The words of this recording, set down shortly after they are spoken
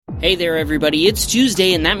Hey there, everybody. It's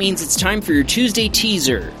Tuesday, and that means it's time for your Tuesday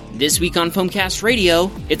teaser. This week on Foamcast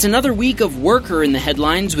Radio, it's another week of Worker in the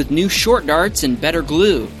headlines with new short darts and better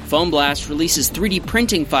glue. Foam Blast releases 3D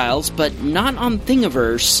printing files, but not on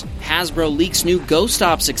Thingiverse. Hasbro leaks new Ghost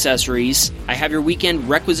Ops accessories. I have your weekend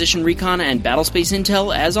Requisition Recon and Battlespace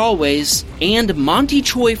Intel as always. And Monty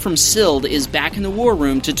Choi from SILD is back in the war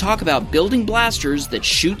room to talk about building blasters that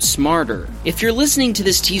shoot smarter. If you're listening to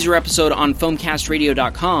this teaser episode on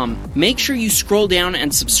foamcastradio.com, make sure you scroll down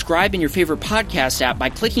and subscribe in your favorite podcast app by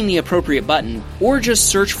clicking the appropriate button, or just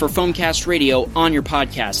search for Foamcast Radio on your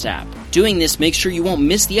podcast app. Doing this makes sure you won't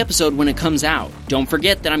miss the episode when it comes out. Don't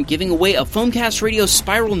forget that I'm giving away a Foamcast Radio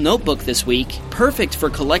Spiral Notebook this week, perfect for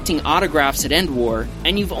collecting autographs at End War,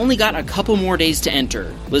 and you've only got a couple more days to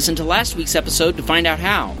enter. Listen to last week's episode to find out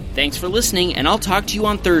how. Thanks for listening, and I'll talk to you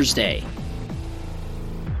on Thursday.